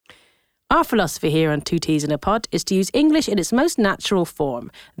Our philosophy here on Two Teas in a Pod is to use English in its most natural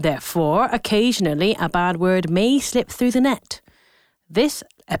form. Therefore, occasionally a bad word may slip through the net. This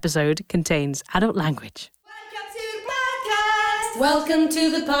episode contains adult language. Welcome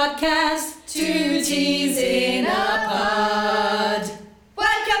to the podcast. Two Teas in a Pod.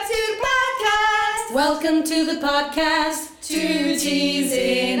 Welcome to the podcast. Welcome to the podcast. Two Teas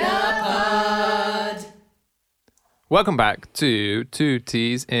in a Pod. Welcome back to Two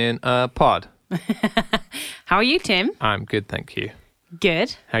Teas in a Pod. How are you, Tim? I'm good, thank you.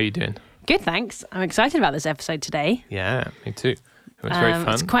 Good. How are you doing? Good, thanks. I'm excited about this episode today. Yeah, me too. It was very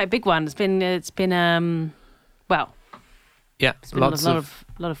fun. It's quite a big one. It's been well, yeah, it's been a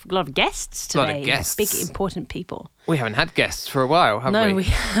lot of guests today. A lot of guests. Big important people. We haven't had guests for a while, have we? No, we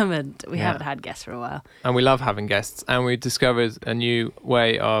haven't. We haven't had guests for a while. And we love having guests. And we discovered a new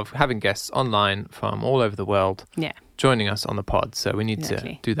way of having guests online from all over the world. Yeah. Joining us on the pod. So we need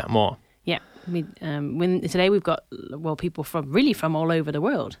to do that more. Yeah. Today we've got people from all over the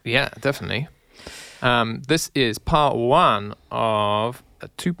world. Yeah, definitely. This is part one of a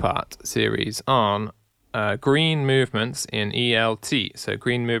two-part series on green movements in ELT. So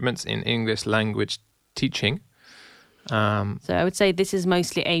green movements in English language teaching. So I would say this is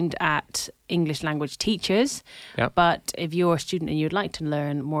mostly aimed at English language teachers. Yep. But if you're a student and you'd like to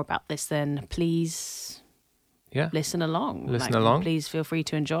learn more about this, then please listen along. Please feel free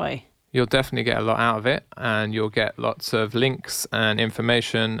to enjoy. You'll definitely get a lot out of it, and you'll get lots of links and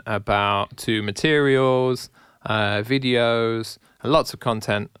information about materials, videos, and lots of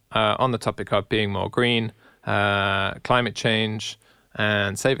content on the topic of being more green, climate change,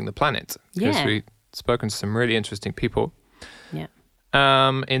 and saving the planet. Because we've spoken to some really interesting people. Yeah.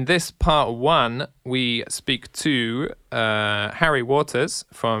 In this part one, we speak to Harry Waters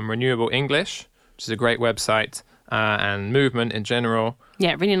from Renewable English, which is a great website, and movement in general.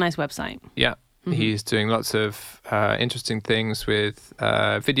 Yeah, really nice website. Yeah. Mm-hmm. He's doing lots of interesting things with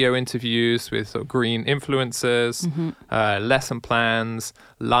video interviews with sort of green influencers, lesson plans,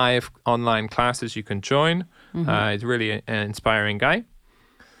 live online classes you can join. He's really an inspiring guy.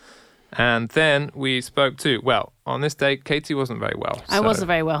 And then we spoke to, on this day, Katie wasn't very well. I wasn't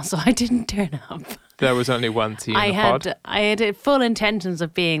very well, so I didn't turn up. There was only one tea in the pod. I had full intentions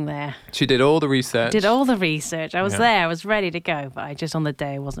of being there. She did all the research. I was there. I was ready to go, but on the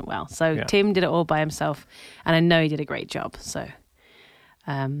day I wasn't well. So Tim did it all by himself, and I know he did a great job. So,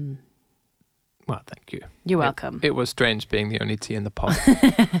 well, thank you. You're welcome. It was strange being the only tea in the pod.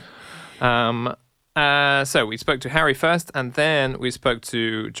 So we spoke to Harry first, and then we spoke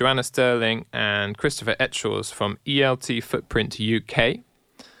to Joanna Sterling and Christopher Etchells from ELT Footprint UK.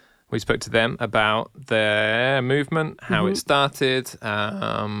 We spoke to them about their movement, how it started,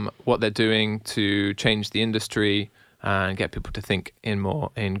 what they're doing to change the industry and get people to think in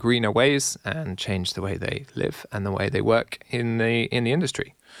greener ways and change the way they live and the way they work in the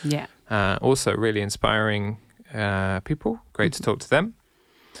industry. Yeah. Also really inspiring people. Great to talk to them.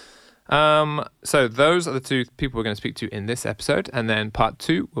 So those are the two people we're going to speak to in this episode. And then part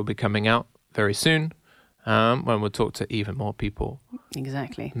two will be coming out very soon when we'll talk to even more people.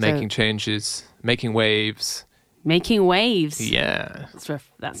 Exactly. Making changes, making waves. Making waves. Yeah.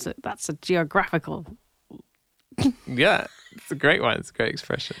 That's a geographical. Yeah, it's a great one. It's a great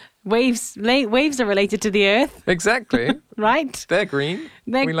expression. Waves are related to the earth. Exactly. Right? They're green.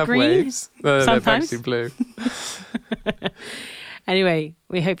 We love green. waves. Sometimes. They're mostly blue. Anyway,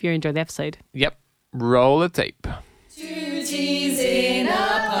 we hope you enjoyed the episode. Yep. Roll the tape. Two Teas in a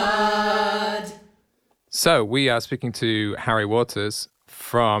Pod. So we are speaking to Harry Waters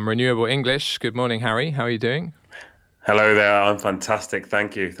from Renewable English. Good morning, Harry. How are you doing? Hello there. I'm fantastic.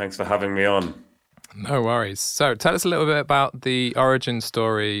 Thank you. Thanks for having me on. No worries. So tell us a little bit about the origin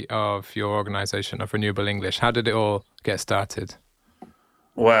story of your organisation, of Renewable English. How did it all get started?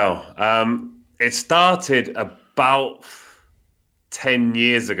 Well, it started about 10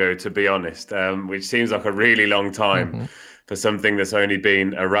 years ago, to be honest, which seems like a really long time for something that's only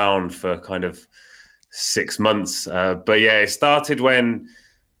been around for kind of 6 months. But yeah, it started when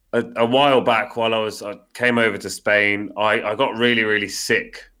a while back while I came over to Spain, I got really, really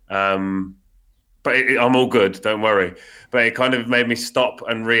sick. But I'm all good, don't worry. But it kind of made me stop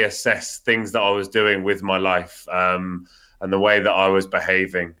and reassess things that I was doing with my life and the way that I was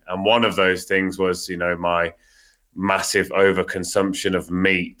behaving. And one of those things was, my massive overconsumption of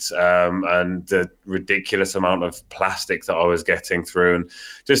meat and the ridiculous amount of plastic that I was getting through and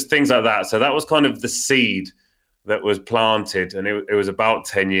just things like that. So that was kind of the seed that was planted, and it was about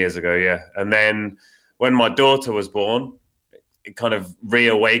 10 years ago, yeah. And then when my daughter was born, it kind of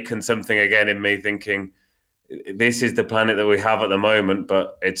reawakened something again in me, thinking, this is the planet that we have at the moment,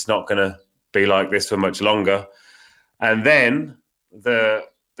 but it's not going to be like this for much longer. And then the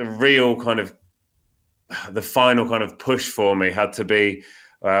real kind of, the final kind of push for me had to be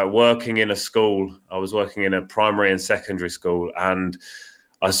working in a school. I was working in a primary and secondary school, and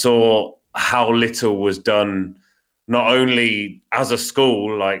I saw how little was done, not only as a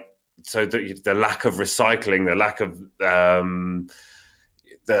school, like, so the lack of recycling, the lack of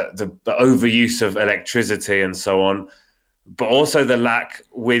the overuse of electricity and so on, but also the lack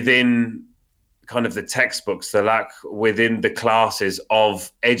within kind of the textbooks, the lack within the classes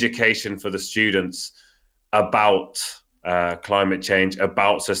of education for the students about climate change,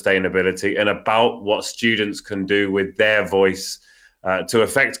 about sustainability, and about what students can do with their voice to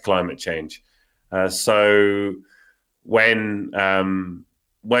affect climate change. So when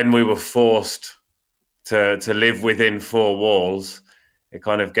we were forced to live within four walls, it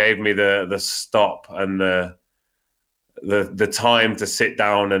kind of gave me the stop and the time to sit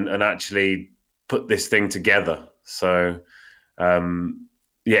down and actually put this thing together. So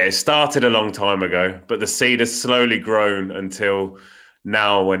it started a long time ago, but the seed has slowly grown until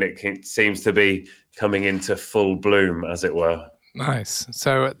now, when it seems to be coming into full bloom, as it were. Nice.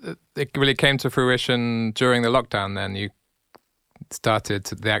 So it really came to fruition during the lockdown then? You started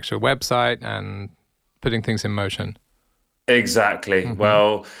the actual website and putting things in motion? Exactly. Mm-hmm.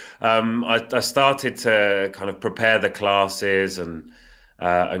 Well, I started to kind of prepare the classes and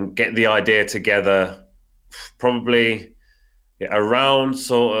get the idea together probably around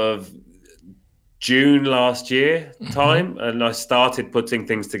sort of June last year time. Mm-hmm. And I started putting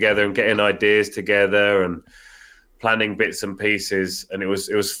things together and getting ideas together and planning bits and pieces. And it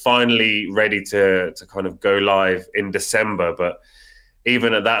was finally ready to kind of go live in December. But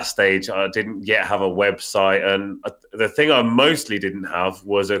even at that stage, I didn't yet have a website. And the thing I mostly didn't have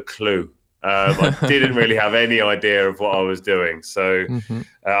was a clue. I didn't really have any idea of what I was doing. So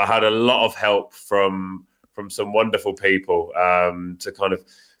I had a lot of help from some wonderful people to kind of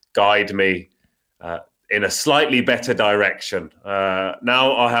guide me in a slightly better direction.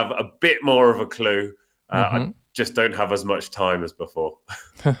 Now I have a bit more of a clue. I just don't have as much time as before.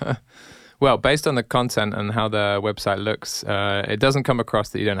 Well, based on the content and how the website looks, it doesn't come across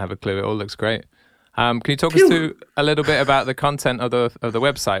that you don't have a clue. It all looks great. Can you talk us through a little bit about the content of the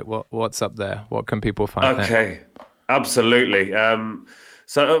website? What's up there? What can people find there? Okay, absolutely.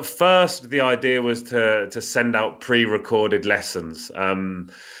 So at first, the idea was to send out pre-recorded lessons.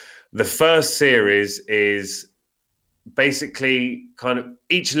 The first series is basically kind of,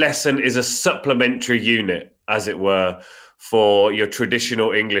 each lesson is a supplementary unit, as it were, for your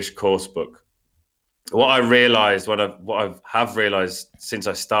traditional English course book. What I realized, what I have realized since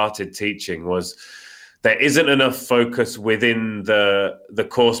I started teaching, was there isn't enough focus within the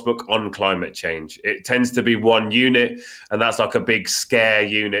course book on climate change. It tends to be one unit, and that's like a big scare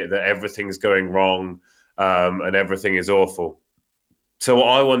unit that everything's going wrong and everything is awful. So what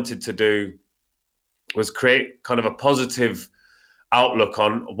I wanted to do was create kind of a positive outlook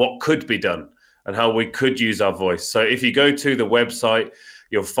on what could be done and how we could use our voice. So if you go to the website,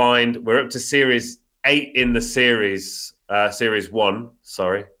 you'll find we're up to series 8 in the series 1.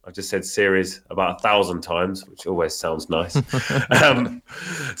 Sorry, I just said series about 1,000 times, which always sounds nice.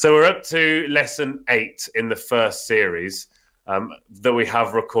 So we're up to lesson 8 in the first series that we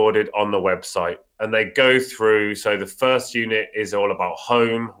have recorded on the website. And they go through, so the first unit is all about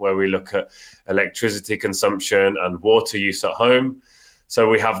home, where we look at electricity consumption and water use at home. So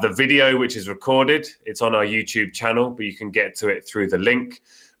we have the video, which is recorded. It's on our YouTube channel, but you can get to it through the link.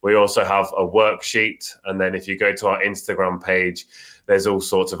 We also have a worksheet. And then if you go to our Instagram page, there's all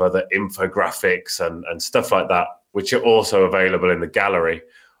sorts of other infographics and stuff like that, which are also available in the gallery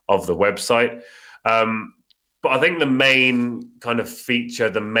of the website. But I think the main kind of feature,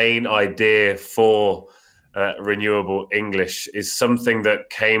 the main idea for Renewable English is something that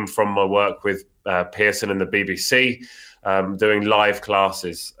came from my work with Pearson and the BBC, doing live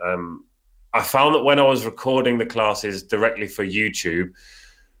classes. I found that when I was recording the classes directly for YouTube,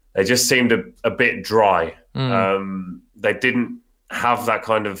 they just seemed a bit dry. They didn't have that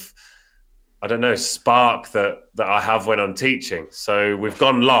kind of, I don't know, spark that I have when I'm teaching. So we've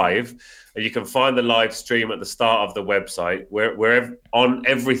gone live, and you can find the live stream at the start of the website. We're on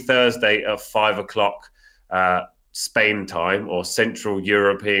every Thursday at 5:00 Spain time, or Central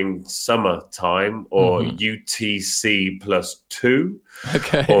European Summer Time, or UTC +2,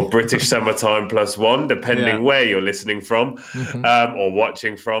 or British Summer Time +1, depending where you're listening from or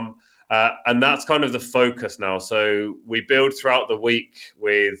watching from. And that's kind of the focus now. So we build throughout the week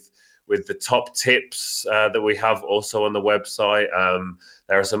with with the top tips that we have also on the website.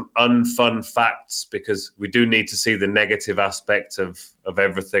 There are some unfun facts because we do need to see the negative aspect of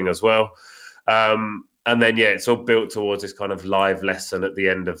everything as well. And then, it's all built towards this kind of live lesson at the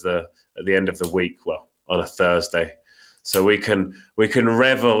end of the week. Well, on a Thursday, so we can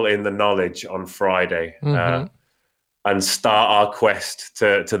revel in the knowledge on Friday and start our quest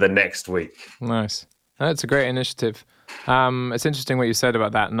to the next week. Nice. That's a great initiative. It's interesting what you said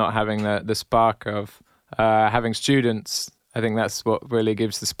about that, not having the spark of having students. I think that's what really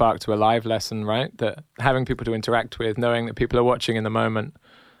gives the spark to a live lesson, right? That having people to interact with, knowing that people are watching in the moment.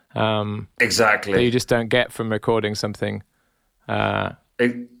 Exactly. That you just don't get from recording something. I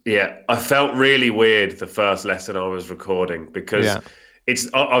felt really weird the first lesson I was recording because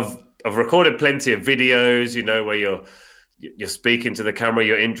I've recorded plenty of videos, where you're speaking to the camera,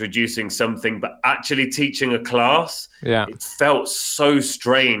 you're introducing something, but actually teaching a class, it felt so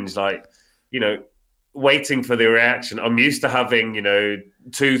strange, like, waiting for the reaction. I'm used to having,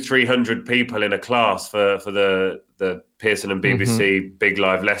 200-300 people in a class for the Pearson and BBC big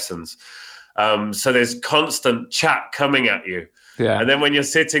live lessons. So there's constant chat coming at you. Yeah. And then when you're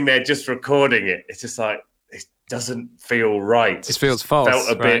sitting there just recording it, it's just like, it doesn't feel right. It just feels false. Felt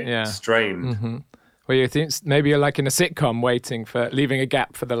a bit strained. Mm-hmm. Well, you think maybe you're like in a sitcom leaving a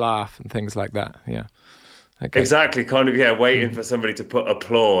gap for the laugh and things like that. Yeah. Okay. Exactly. Kind of, waiting for somebody to put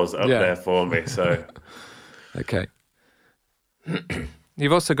applause up there for me. So. Okay.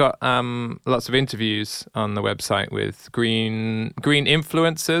 You've also got lots of interviews on the website with green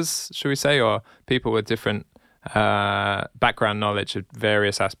influencers, should we say, or people with different background knowledge of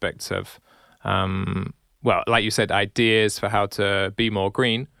various aspects of, like you said, ideas for how to be more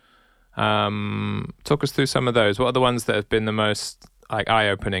green. Talk us through some of those. What are the ones that have been the most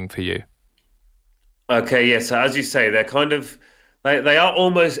eye-opening for you? Okay, so as you say, they're kind of, they are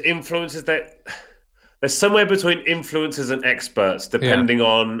almost influencers. They're somewhere between influencers and experts, depending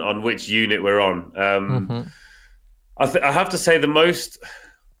on which unit we're on. I have to say the most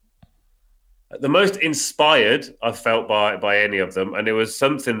inspired I've felt by any of them, and it was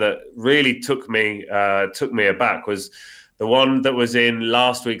something that really took me aback, was the one that was in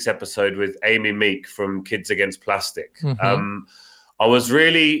last week's episode with Amy Meek from Kids Against Plastic. I was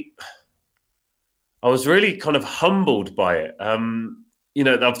really kind of humbled by it.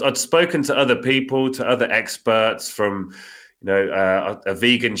 I'd spoken to other people, to other experts from, a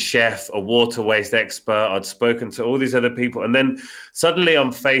vegan chef, a water waste expert. I'd spoken to all these other people. And then suddenly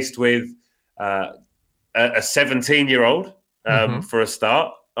I'm faced with a 17-year-old for a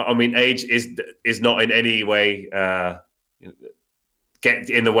start. I mean, age is not in any way get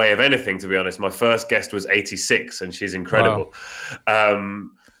in the way of anything, to be honest. My first guest was 86 and she's incredible. Wow.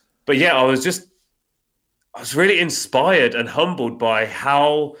 But I was really inspired and humbled by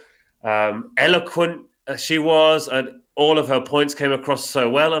how eloquent she was, and all of her points came across so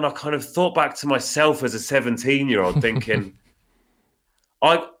well. And I kind of thought back to myself as a 17-year-old thinking,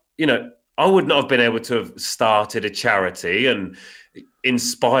 I would not have been able to have started a charity and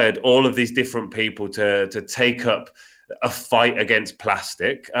inspired all of these different people to take up a fight against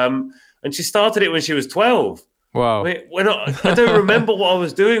plastic. And she started it when she was 12. Wow. I don't remember what I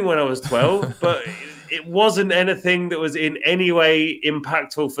was doing when I was 12, but it wasn't anything that was in any way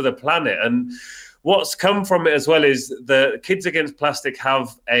impactful for the planet. And what's come from it as well is the Kids Against Plastic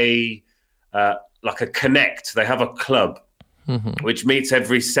have a connect. They have a club which meets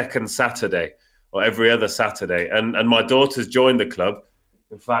every second Saturday or every other Saturday. And my daughter's joined the club.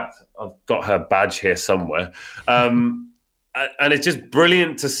 In fact, I've got her badge here somewhere. And it's just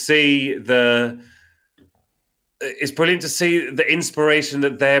brilliant to see the inspiration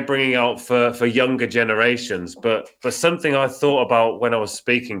that they're bringing out for younger generations. But something I thought about when I was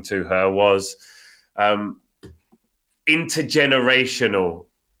speaking to her was intergenerational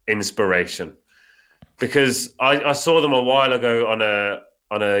inspiration, because I saw them a while ago on a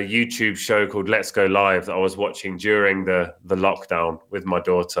YouTube show called Let's Go Live that I was watching during the lockdown with my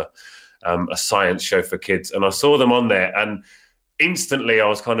daughter, a science show for kids. And I saw them on there, and instantly I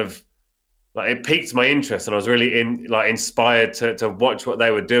was kind of it piqued my interest, and I was really inspired to watch what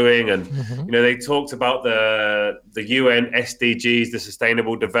they were doing. And they talked about the UN SDGs, the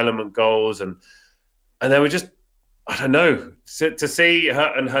Sustainable Development Goals, and they were just, I don't know, to see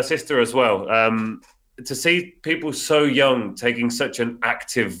her and her sister as well, to see people so young taking such an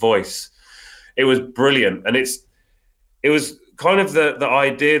active voice. It was brilliant. And it was kind of the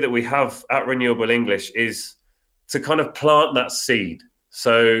idea that we have at Renewable English is to kind of plant that seed.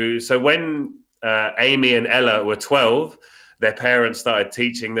 So when Amy and Ella were 12, their parents started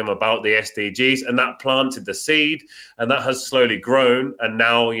teaching them about the SDGs, and that planted the seed, and that has slowly grown. And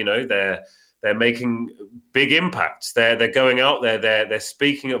now, they're making big impacts. They're going out there. They're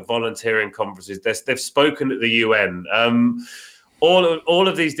speaking at volunteering conferences. They've spoken at the UN. All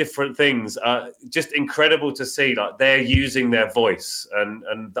of these different things are just incredible to see. Like, they're using their voice,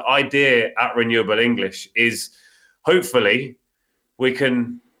 and the idea at Renewable English is, hopefully, we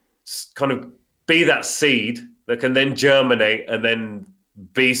can kind of be that seed that can then germinate and then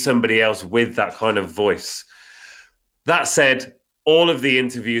be somebody else with that kind of voice. That said, all of the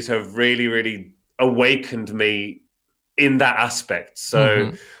interviews have really, really awakened me in that aspect.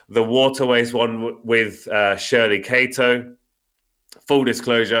 So the Waterways one with Shirley Cato, full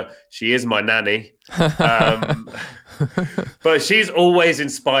disclosure, she is my nanny. But she's always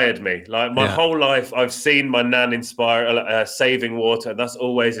inspired me. Like, my whole life, I've seen my nan inspire, saving water, and that's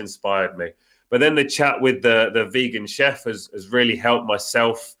always inspired me. But then the chat with the vegan chef has really helped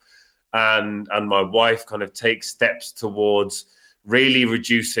myself and my wife kind of take steps towards really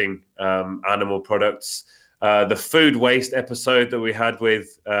reducing animal products. The food waste episode that we had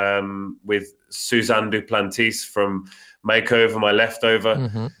with Suzanne Duplantis from Makeover My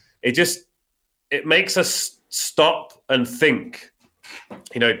Leftover, it makes us stop and think,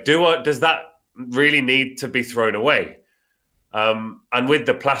 does that really need to be thrown away? And with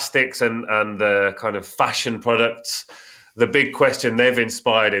the plastics and the kind of fashion products, the big question they've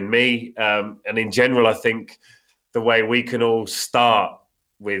inspired in me, and in general, I think the way we can all start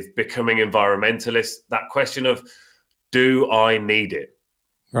with becoming environmentalists, that question of, do I need it?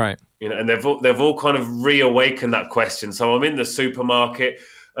 Right. And they've all kind of reawakened that question. So I'm in the supermarket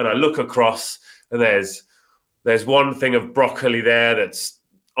and I look across, and there's one thing of broccoli there that's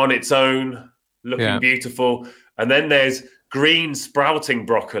on its own, looking beautiful. And then there's green sprouting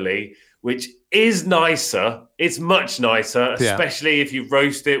broccoli, which is nicer. It's much nicer, especially if you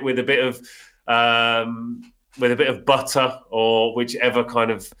roast it with a bit of butter or whichever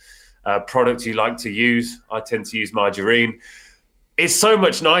kind of product you like to use. I tend to use margarine. It's so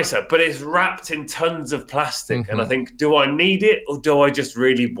much nicer, but it's wrapped in tons of plastic. And I think, do I need it, or do I just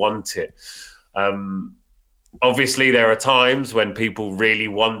really want it? Obviously, there are times when people really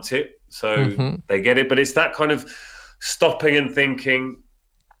want it, so they get it. But it's that kind of stopping and thinking,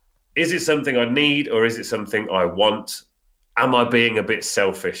 is it something I need, or is it something I want? Am I being a bit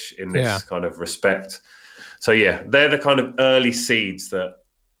selfish in this kind of respect? So, they're the kind of early seeds that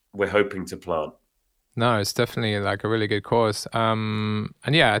we're hoping to plant. No, it's definitely like a really good cause. And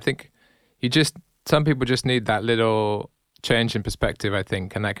I think some people just need that little change in perspective, I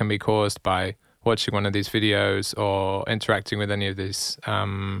think, and that can be caused by watching one of these videos or interacting with any of this,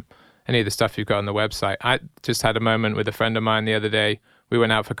 any of the stuff you've got on the website. I just had a moment with a friend of mine the other day. We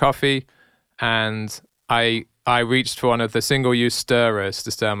went out for coffee, and I reached for one of the single-use stirrers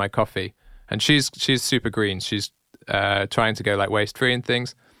to stir my coffee. And she's super green. She's trying to go like waste-free and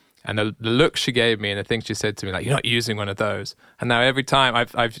things. And the look she gave me and the things she said to me, like, you're not using one of those. And now every time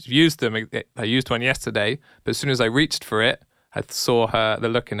I've used them, I used one yesterday, but as soon as I reached for it, I saw the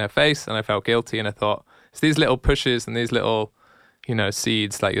look in her face, and I felt guilty. And I thought, it's these little pushes and these little,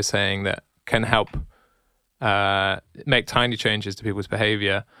 seeds, like you're saying, that can help make tiny changes to people's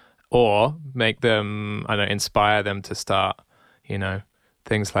behavior, or make them, inspire them to start,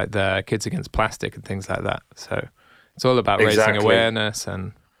 things like the Kids Against Plastic and things like that. So it's all about raising awareness,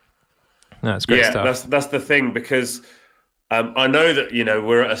 and it's great stuff. That's the thing, because I know that,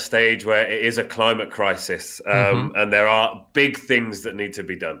 we're at a stage where it is a climate crisis, and there are big things that need to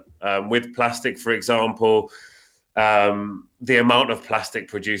be done. With plastic, for example, the amount of plastic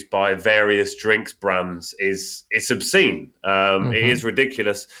produced by various drinks brands it's obscene. It is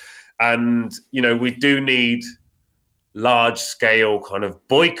ridiculous. And, we do need large scale kind of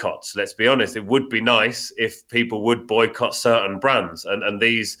boycotts. Let's be honest. It would be nice if people would boycott certain brands, and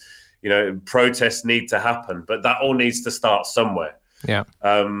these, protests need to happen, but that all needs to start somewhere. Yeah.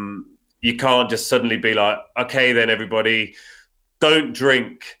 You can't just suddenly be like, okay, then everybody don't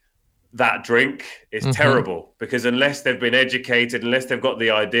drink that drink. It's terrible, because unless they've been educated, unless they've got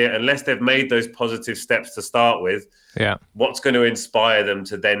the idea, unless they've made those positive steps to start with, what's going to inspire them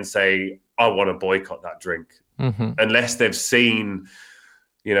to then say, I want to boycott that drink? Unless they've seen,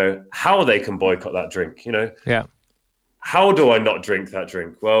 how they can boycott that drink, How do I not drink that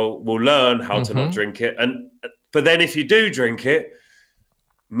drink? Well, we'll learn how to not drink it. But then if you do drink it,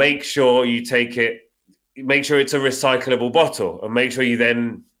 make sure you make sure it's a recyclable bottle, and make sure you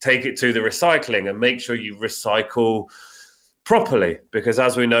then take it to the recycling, and make sure you recycle properly, because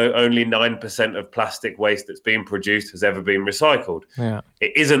as we know, only 9% of plastic waste that's been produced has ever been recycled.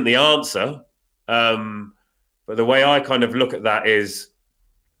 It isn't the answer, but But the way I kind of look at that is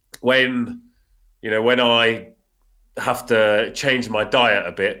when I have to change my diet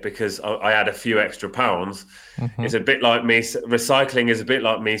a bit because I had a few extra pounds, it's a bit like me, recycling is a bit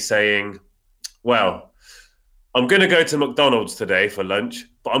like me saying, well, I'm going to go to McDonald's today for lunch,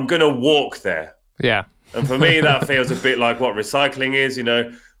 but I'm going to walk there. Yeah. And for me, that feels a bit like what recycling is,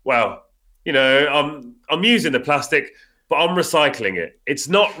 well, I'm using the plastic, but I'm recycling it. It's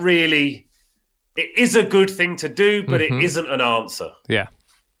not really, it is a good thing to do, but it isn't an answer. Yeah,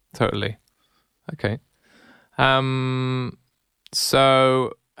 totally. Okay.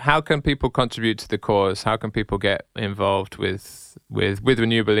 So how can people contribute to the cause? How can people get involved with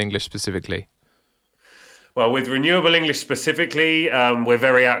Renewable English specifically? Well, with Renewable English specifically, we're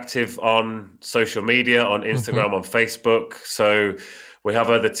very active on social media, on Instagram, on Facebook. So we have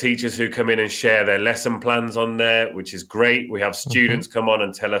other teachers who come in and share their lesson plans on there, which is great. We have students come on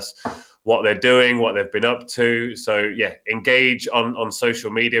and tell us what they're doing, what they've been up to. So yeah, engage on social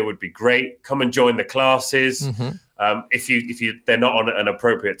media would be great. Come and join the classes. If they're not on at an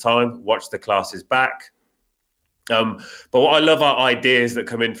appropriate time, watch the classes back. But what I love are ideas that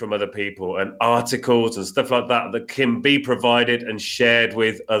come in from other people and articles and stuff like that can be provided and shared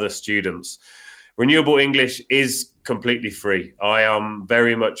with other students. Renewable English is completely free. I am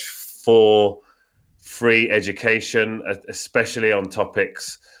very much for free education, especially on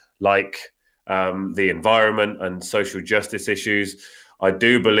topics like the environment and social justice issues. I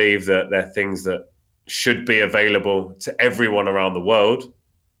do believe that they're things that should be available to everyone around the world.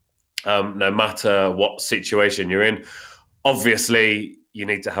 No matter what situation you're in. Obviously, you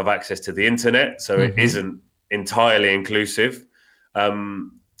need to have access to the internet, so it isn't entirely inclusive.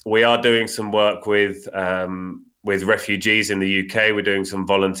 We are doing some work with refugees in the UK. We're doing some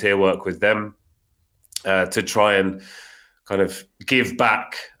volunteer work with them to try and kind of give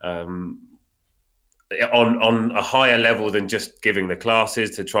back on a higher level than just giving the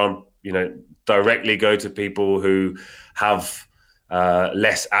classes, to try and directly go to people who have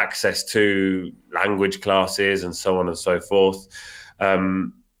less access to language classes and so on and so forth.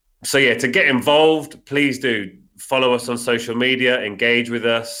 So yeah, to get involved, please do follow us on social media, engage with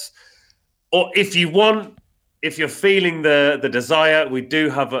us. Or if you're feeling the desire, we do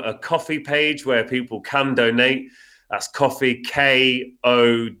have a coffee page where people can donate. That's coffee,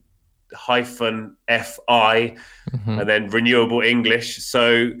 KO-FI, and then Renewable English.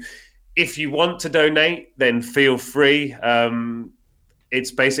 So if you want to donate, then feel free. It's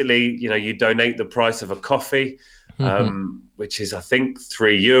basically, you donate the price of a coffee, which is, I think,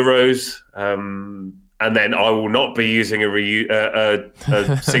 €3. And then I will not be using a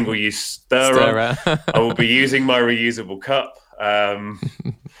single-use stirrer. I will be using my reusable cup.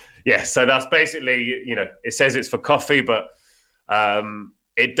 So that's basically, it says it's for coffee, but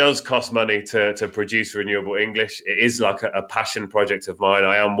it does cost money to produce Renewable English. It is like a passion project of mine.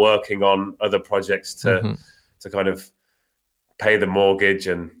 I am working on other projects to kind of pay the mortgage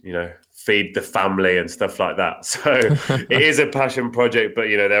and, feed the family and stuff like that. So it is a passion project, but,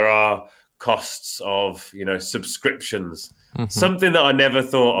 there are costs of, subscriptions, something that I never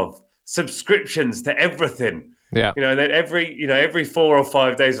thought of, subscriptions to everything. Yeah. Then every 4 or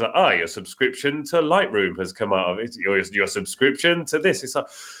 5 days, like, your subscription to Lightroom has come out of it. Your subscription to this. It's like,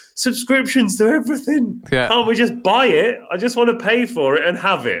 subscriptions to everything. Yeah. Can't we just buy it? I just want to pay for it and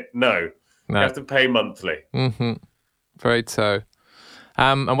have it. No. You have to pay monthly. Very so.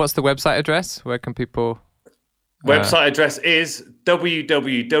 And what's the website address? Where can people... Website address is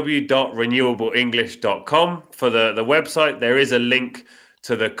www.renewableenglish.com. For the website, there is a link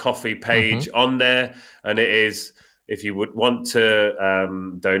to the coffee page on there. And it is, if you would want to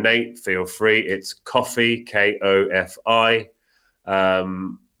donate, feel free. It's coffee,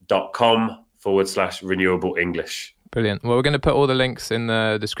 KOFI.com/renewable English. Brilliant. Well, we're going to put all the links in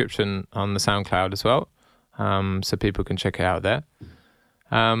the description on the SoundCloud as well, so people can check it out there.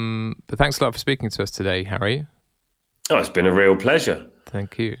 But thanks a lot for speaking to us today, Harry. Oh, it's been a real pleasure.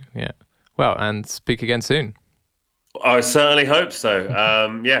 Thank you. Yeah. Well, and speak again soon. I certainly hope so.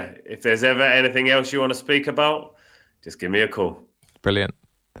 If there's ever anything else you want to speak about, just give me a call. Brilliant.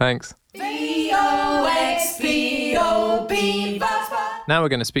 Thanks. Now we're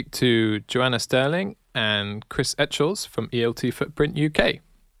going to speak to Joanna Sterling and Chris Etchells from ELT Footprint UK.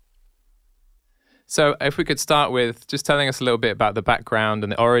 So if we could start with just telling us a little bit about the background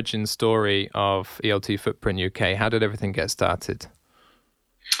and the origin story of ELT Footprint UK. How did everything get started?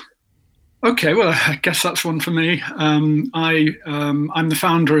 Okay, well, I guess that's one for me. I'm the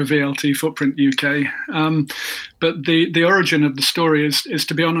founder of ELT Footprint UK, but the origin of the story is,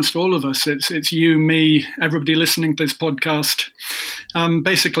 to be honest, all of us. It's you, me, everybody listening to this podcast.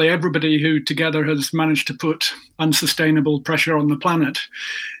 Basically, everybody who together has managed to put unsustainable pressure on the planet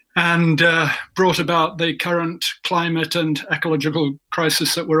and brought about the current climate and ecological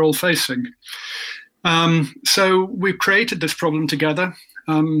crisis that we're all facing. So we've created this problem together.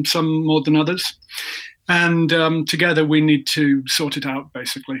 Some more than others. And together we need to sort it out,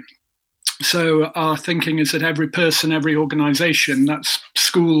 basically. So our thinking is that every person, every organization, that's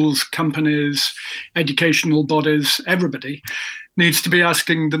schools, companies, educational bodies, everybody, needs to be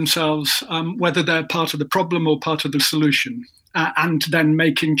asking themselves whether they're part of the problem or part of the solution, and then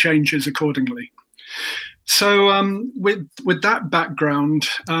making changes accordingly. So with that background,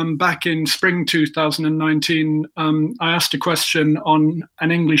 back in spring 2019, I asked a question on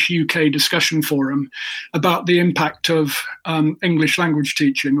an English UK discussion forum about the impact of English language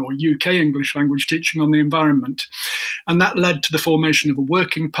teaching or UK English language teaching on the environment. And that led to the formation of a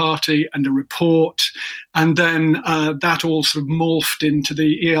working party and a report. And then that all sort of morphed into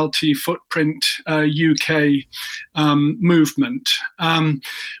the ELT Footprint UK movement.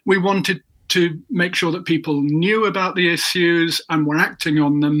 We wanted to make sure that people knew about the issues and were acting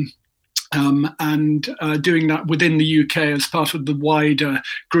on them, and doing that within the UK as part of the wider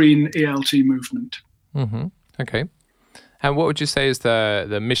green ELT movement. Mm-hmm. Okay. And what would you say is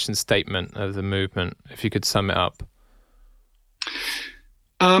the mission statement of the movement, if you could sum it up?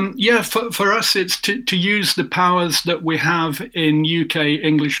 For us, it's to use the powers that we have in UK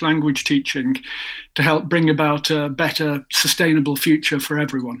English language teaching to help bring about a better, sustainable future for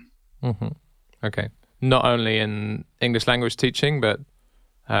everyone. Mm-hmm. Okay. Not only in English language teaching, but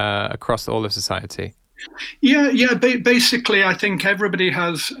across all of society. Yeah. Basically, I think everybody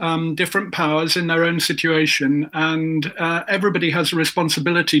has different powers in their own situation, and everybody has a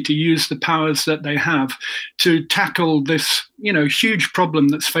responsibility to use the powers that they have to tackle this, huge problem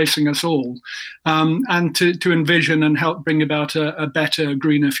that's facing us all, and to envision and help bring about a better,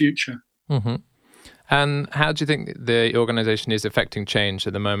 greener future. Mm-hmm. And how do you think the organisation is affecting change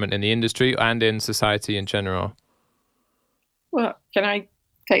at the moment in the industry and in society in general? Well, can I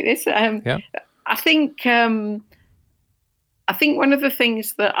take this? Yeah. I think one of the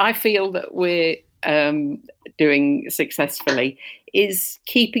things that I feel that we're doing successfully is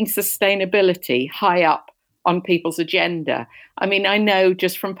keeping sustainability high up on people's agenda. I mean, I know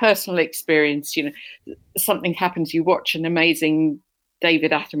just from personal experience, something happens, you watch an amazing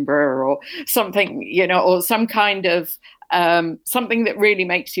David Attenborough or something, or some kind of something that really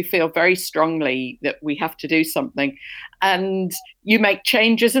makes you feel very strongly that we have to do something, and you make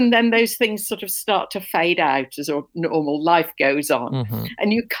changes, and then those things sort of start to fade out as normal life goes on. Mm-hmm.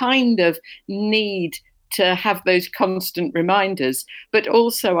 And you kind of need to have those constant reminders, but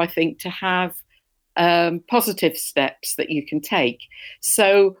also I think to have positive steps that you can take.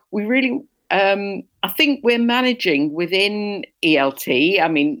 So we really I think we're managing within ELT, I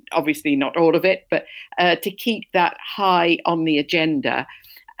mean, obviously not all of it, but to keep that high on the agenda,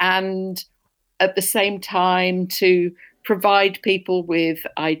 and at the same time to provide people with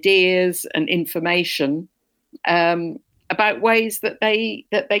ideas and information about ways that they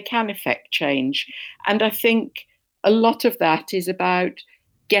can affect change. And I think a lot of that is about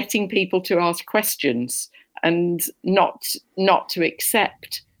getting people to ask questions and not to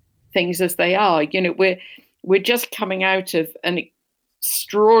accept things as they are. We're just coming out of an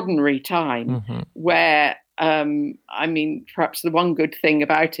extraordinary time, mm-hmm. where perhaps the one good thing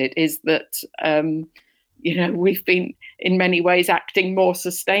about it is that we've been in many ways acting more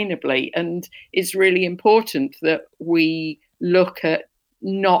sustainably, and it's really important that we look at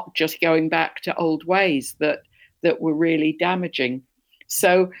not just going back to old ways that were really damaging.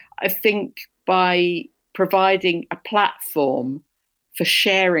 So I think by providing a platform for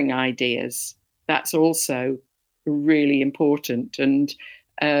sharing ideas, that's also really important. And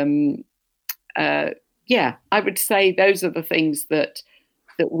I would say those are the things that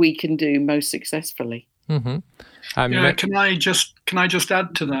we can do most successfully. Mm-hmm. Can I just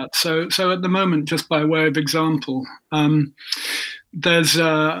add to that? So at the moment, just by way of example,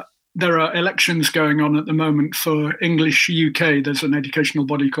 there are elections going on at the moment for English UK. There's an educational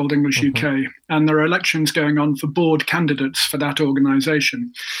body called English mm-hmm. UK, and there are elections going on for board candidates for that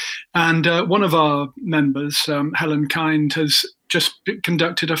organisation. And one of our members, Helen Kind, has just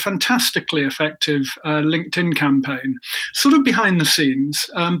conducted a fantastically effective LinkedIn campaign, sort of behind the scenes,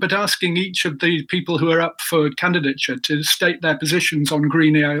 but asking each of the people who are up for candidature to state their positions on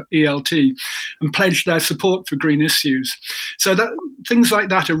green ELT and pledge their support for green issues. So that things like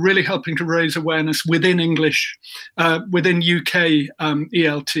that are really helping to raise awareness within English, within UK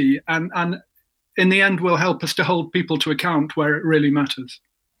ELT, and in the end will help us to hold people to account where it really matters.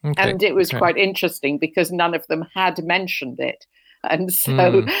 Okay. And it was quite interesting because none of them had mentioned it. And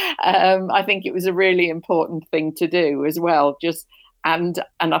so I think it was a really important thing to do as well. And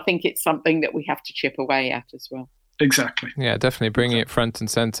I think it's something that we have to chip away at as well. Exactly. Yeah, definitely bringing it front and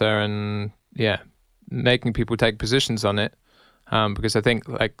center and making people take positions on it. Because I think,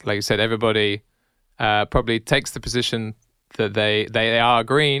 like you said, everybody probably takes the position that they are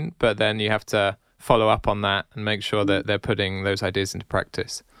green, but then you have to follow up on that and make sure that they're putting those ideas into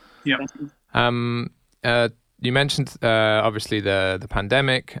practice. Yeah. You mentioned obviously the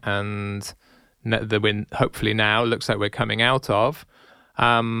pandemic and hopefully now looks like we're coming out of.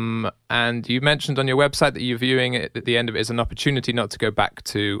 And you mentioned on your website that you're viewing it at the end of it as an opportunity not to go back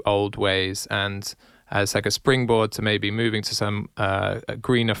to old ways and as like a springboard to maybe moving to some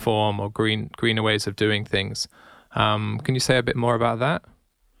greener form or greener ways of doing things. Can you say a bit more about that?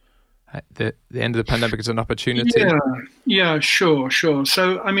 The end of the pandemic is an opportunity. Yeah, sure.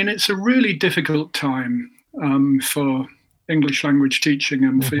 So, I mean, it's a really difficult time for English language teaching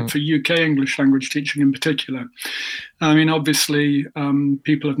and for UK English language teaching in particular. I mean, obviously,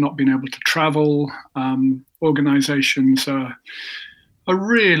 people have not been able to travel. Organisations are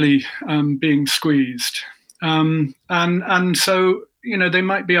really being squeezed, and so. They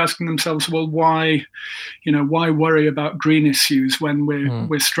might be asking themselves, well, why worry about green issues when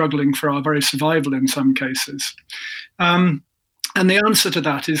we're struggling for our very survival in some cases? And the answer to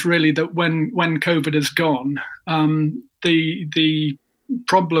that is really that when COVID is gone, the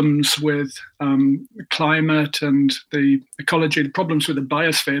problems with climate and the ecology, the problems with the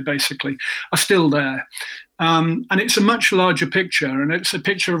biosphere basically are still there. And it's a much larger picture, and it's a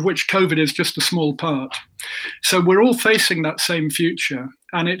picture of which COVID is just a small part. So we're all facing that same future,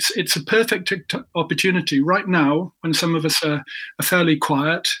 and it's a perfect opportunity right now when some of us are fairly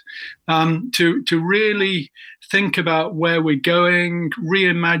quiet to really think about where we're going,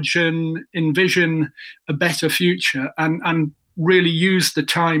 reimagine, envision a better future, and really use the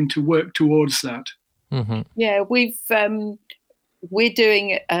time to work towards that. Mm-hmm. Yeah, we're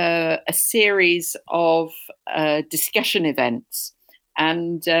doing a series of discussion events,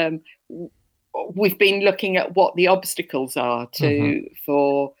 and we've been looking at what the obstacles are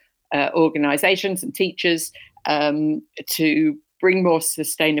for organisations and teachers to bring more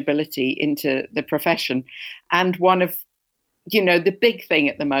sustainability into the profession. And one of, the big thing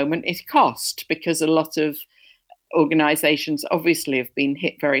at the moment is cost, because a lot of organisations obviously have been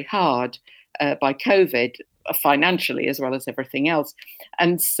hit very hard by COVID, financially as well as everything else.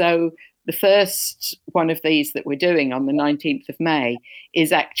 And so the first one of these that we're doing on the 19th of May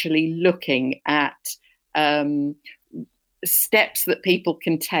is actually looking at steps that people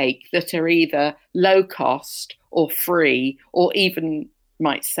can take that are either low cost or free or even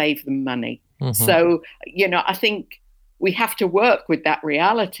might save them money. Mm-hmm. So, I think we have to work with that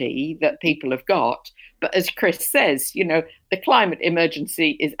reality that people have got. But as Chris says, the climate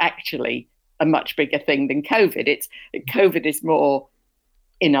emergency is actually a much bigger thing than COVID. COVID is more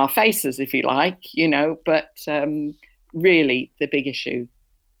in our faces, if you like, but really the big issue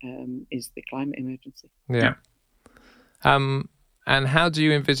is the climate emergency. Yeah. And how do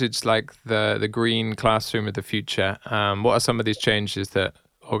you envisage the green classroom of the future? What are some of these changes that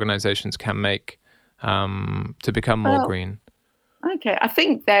organizations can make to become more green? Okay, I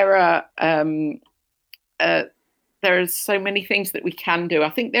think there are so many things that we can do. I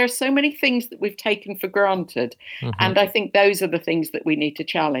think there are so many things that we've taken for granted. Mm-hmm. And I think those are the things that we need to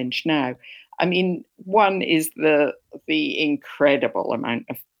challenge now. I mean, one is the incredible amount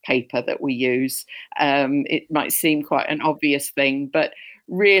of paper that we use. It might seem quite an obvious thing, but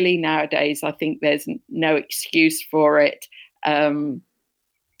really nowadays, I think there's no excuse for it.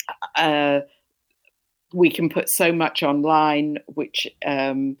 We can put so much online, which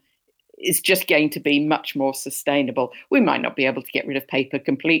is just going to be much more sustainable. We might not be able to get rid of paper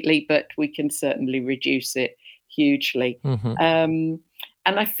completely, but we can certainly reduce it hugely. Mm-hmm.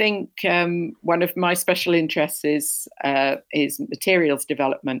 And I think one of my special interests is materials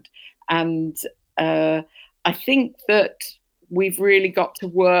development. And I think that we've really got to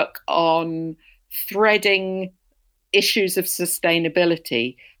work on threading issues of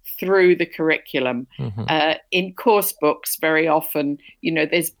sustainability through the curriculum. Mm-hmm. In course books, very often,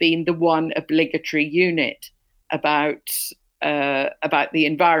 there's been the one obligatory unit about about the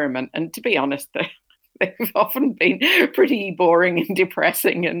environment. And to be honest, they've often been pretty boring and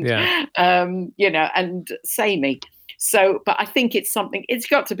depressing and, and samey. So, but I think it's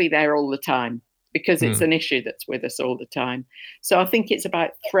got to be there all the time because it's an issue that's with us all the time. So I think it's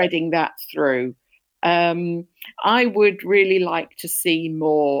about threading that through. I would really like to see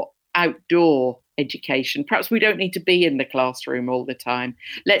more outdoor education. Perhaps we don't need to be in the classroom all the time.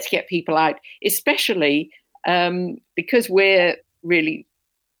 Let's get people out, especially because we're really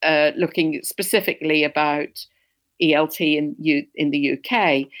looking specifically about ELT in the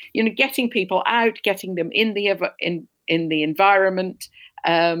UK. Getting people out, getting them in the environment,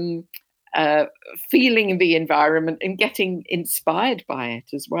 feeling the environment, and getting inspired by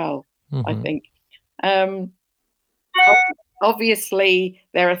it as well. I think. Obviously,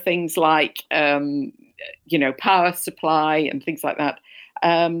 there are things like, power supply and things like that.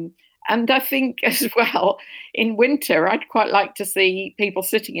 And I think as well, in winter, I'd quite like to see people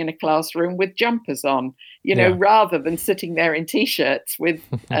sitting in a classroom with jumpers on, rather than sitting there in T-shirts with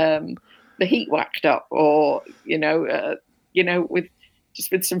the heat whacked up or, with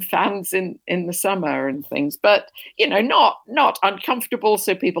some fans in the summer and things. But, not uncomfortable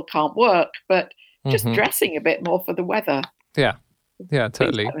so people can't work, but just dressing a bit more for the weather. Yeah,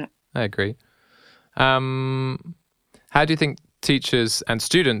 totally. Like I agree. How do you think teachers and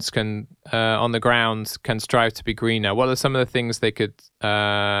students can, on the ground, can strive to be greener? What are some of the things they could,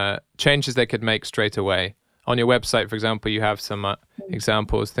 changes they could make straight away? On your website, for example, you have some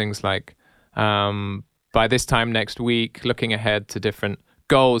examples, things like by this time next week, looking ahead to different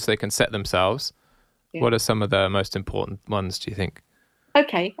goals they can set themselves. Yeah. What are some of the most important ones, do you think?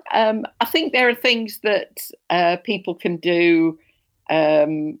 Okay. I think there are things that people can do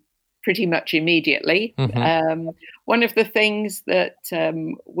pretty much immediately. One of the things that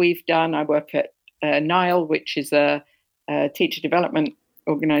we've done, I work at NILE, which is a teacher development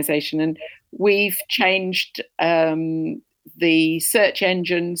organisation, and we've changed the search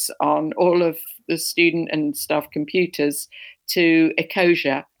engines on all of the student and staff computers to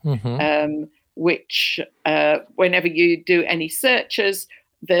Ecosia. Which whenever you do any searches,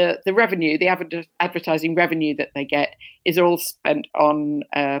 the revenue, the advertising revenue that they get is all spent on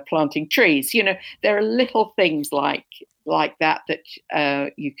planting trees. There are little things like that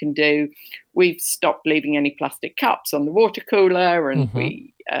you can do. We've stopped leaving any plastic cups on the water cooler, and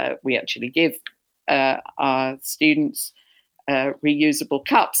we actually give our students reusable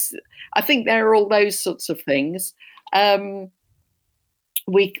cups. I think there are all those sorts of things.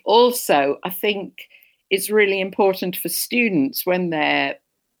 We also, I think, it's really important for students when they're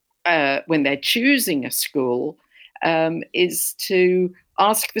choosing a school is to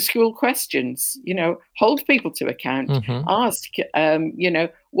ask the school questions. Hold people to account. Ask,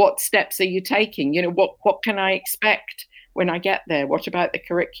 what steps are you taking? What can I expect when I get there? What about the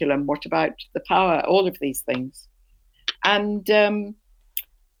curriculum? What about the power? All of these things. And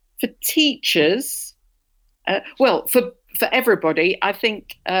for teachers, for everybody, I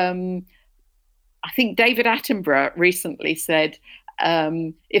think David Attenborough recently said,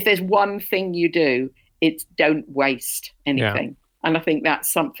 if there's one thing you do, it's don't waste anything. Yeah. And I think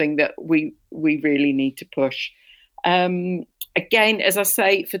that's something that we really need to push. Again, as I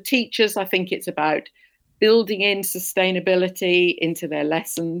say, for teachers, I think it's about building in sustainability into their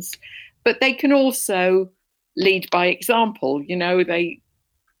lessons, but they can also lead by example.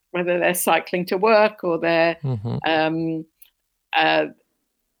 Whether they're cycling to work or they're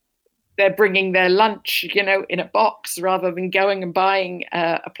bringing their lunch, in a box rather than going and buying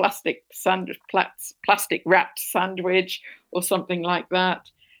a plastic wrapped sandwich or something like that.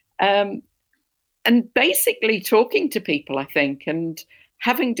 And basically talking to people, I think, and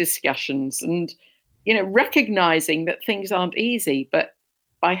having discussions and, recognizing that things aren't easy, but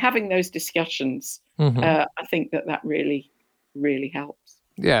by having those discussions, I think that really, really helps.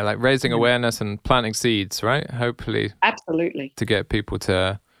 Yeah, like raising awareness and planting seeds, right? Hopefully. Absolutely. To get people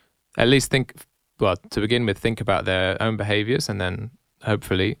to at least think about their own behaviors and then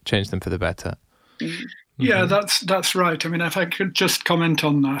hopefully change them for the better. Yeah, that's right. I mean, if I could just comment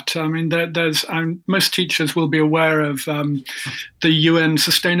on that. I mean, there's most teachers will be aware of the UN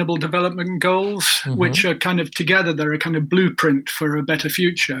Sustainable Development Goals, which are kind of together. They're a kind of blueprint for a better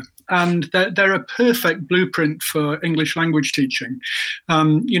future. And they're a perfect blueprint for English language teaching,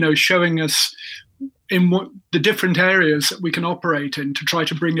 showing us in what the different areas that we can operate in to try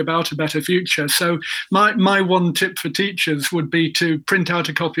to bring about a better future. So my one tip for teachers would be to print out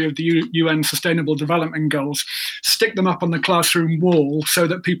a copy of the UN Sustainable Development Goals, stick them up on the classroom wall so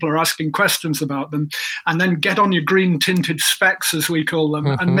that people are asking questions about them, and then get on your green tinted specs, as we call them,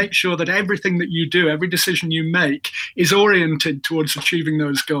 and make sure that everything that you do, every decision you make, is oriented towards achieving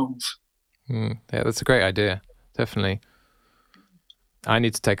those goals. Yeah, that's a great idea. Definitely. I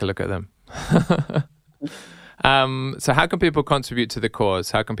need to take a look at them. So how can people contribute to the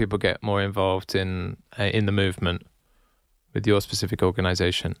cause? How can people get more involved in the movement with your specific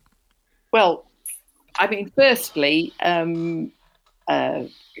organization? Well, I mean, firstly, going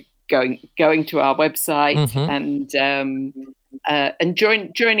to our website and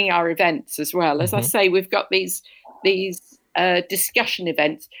joining our events as well. As I say, we've got these discussion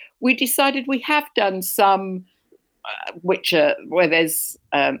events. We decided we have done some where there's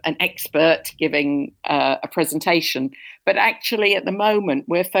an expert giving a presentation, but actually at the moment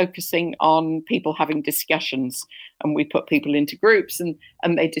we're focusing on people having discussions, and we put people into groups and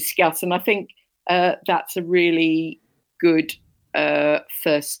they discuss, and I think that's a really good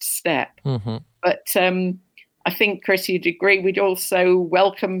first step. But I think, Chris, you'd agree we'd also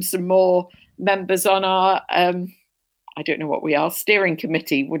welcome some more members on our I don't know what we are, steering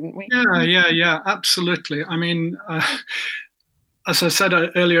committee, wouldn't we? Yeah, absolutely. I mean, as I said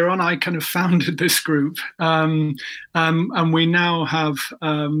earlier on, I kind of founded this group, and we now have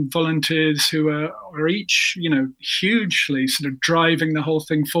volunteers who are each, hugely sort of driving the whole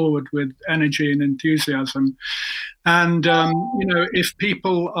thing forward with energy and enthusiasm. And, if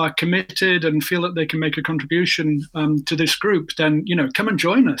people are committed and feel that they can make a contribution to this group, then, come and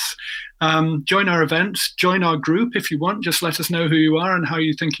join us. Join our events, join our group if you want. Just let us know who you are and how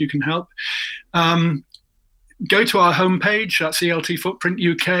you think you can help. Go to our homepage, that's ELT Footprint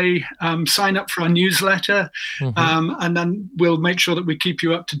UK, sign up for our newsletter, and then we'll make sure that we keep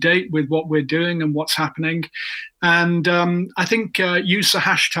you up to date with what we're doing and what's happening. And I think use the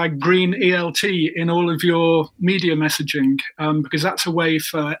hashtag GreenELT in all of your media messaging, because that's a way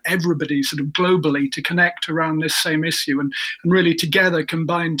for everybody sort of globally to connect around this same issue and really together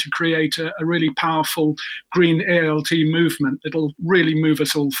combine to create a really powerful green ELT movement that'll really move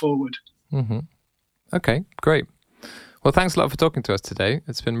us all forward. Okay, great. Well, thanks a lot for talking to us today.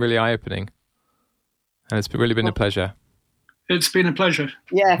 It's been really eye-opening. And it's really been a pleasure. It's been a pleasure.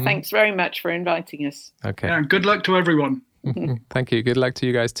 Yeah, thanks very much for inviting us. Okay. Yeah, good luck to everyone. Thank you. Good luck to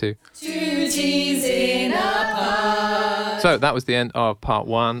you guys too. Two T's in a pod. So that was the end of part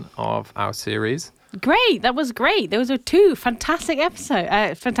 1 of our series. Great. That was great. Those are 2 fantastic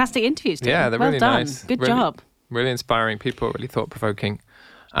fantastic interviews. Yeah, they're really done. nice. Good really, job. Really inspiring people, really thought-provoking.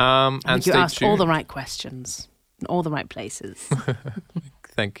 And you asked all the right questions in all the right places.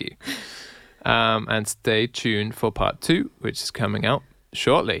 Thank you. And stay tuned for part 2, which is coming out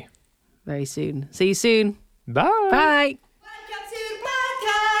shortly. Very soon. See you soon. Bye. Bye.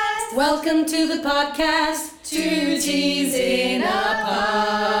 Welcome to the podcast. Two T's in a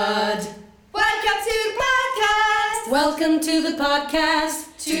pod. Welcome to the podcast. Welcome to the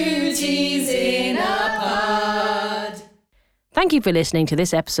podcast. Two T's in a pod. Thank you for listening to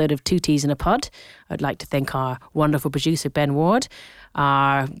this episode of Two T's in a Pod. I'd like to thank our wonderful producer, Ben Ward,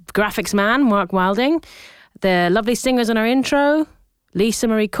 our graphics man, Mark Wilding, the lovely singers on our intro, Lisa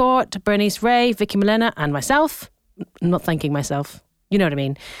Marie Court, Bernice Ray, Vicky Molina, and myself. I'm not thanking myself. You know what I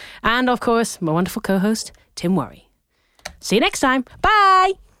mean. And, of course, my wonderful co-host, Tim Worry. See you next time.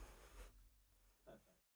 Bye!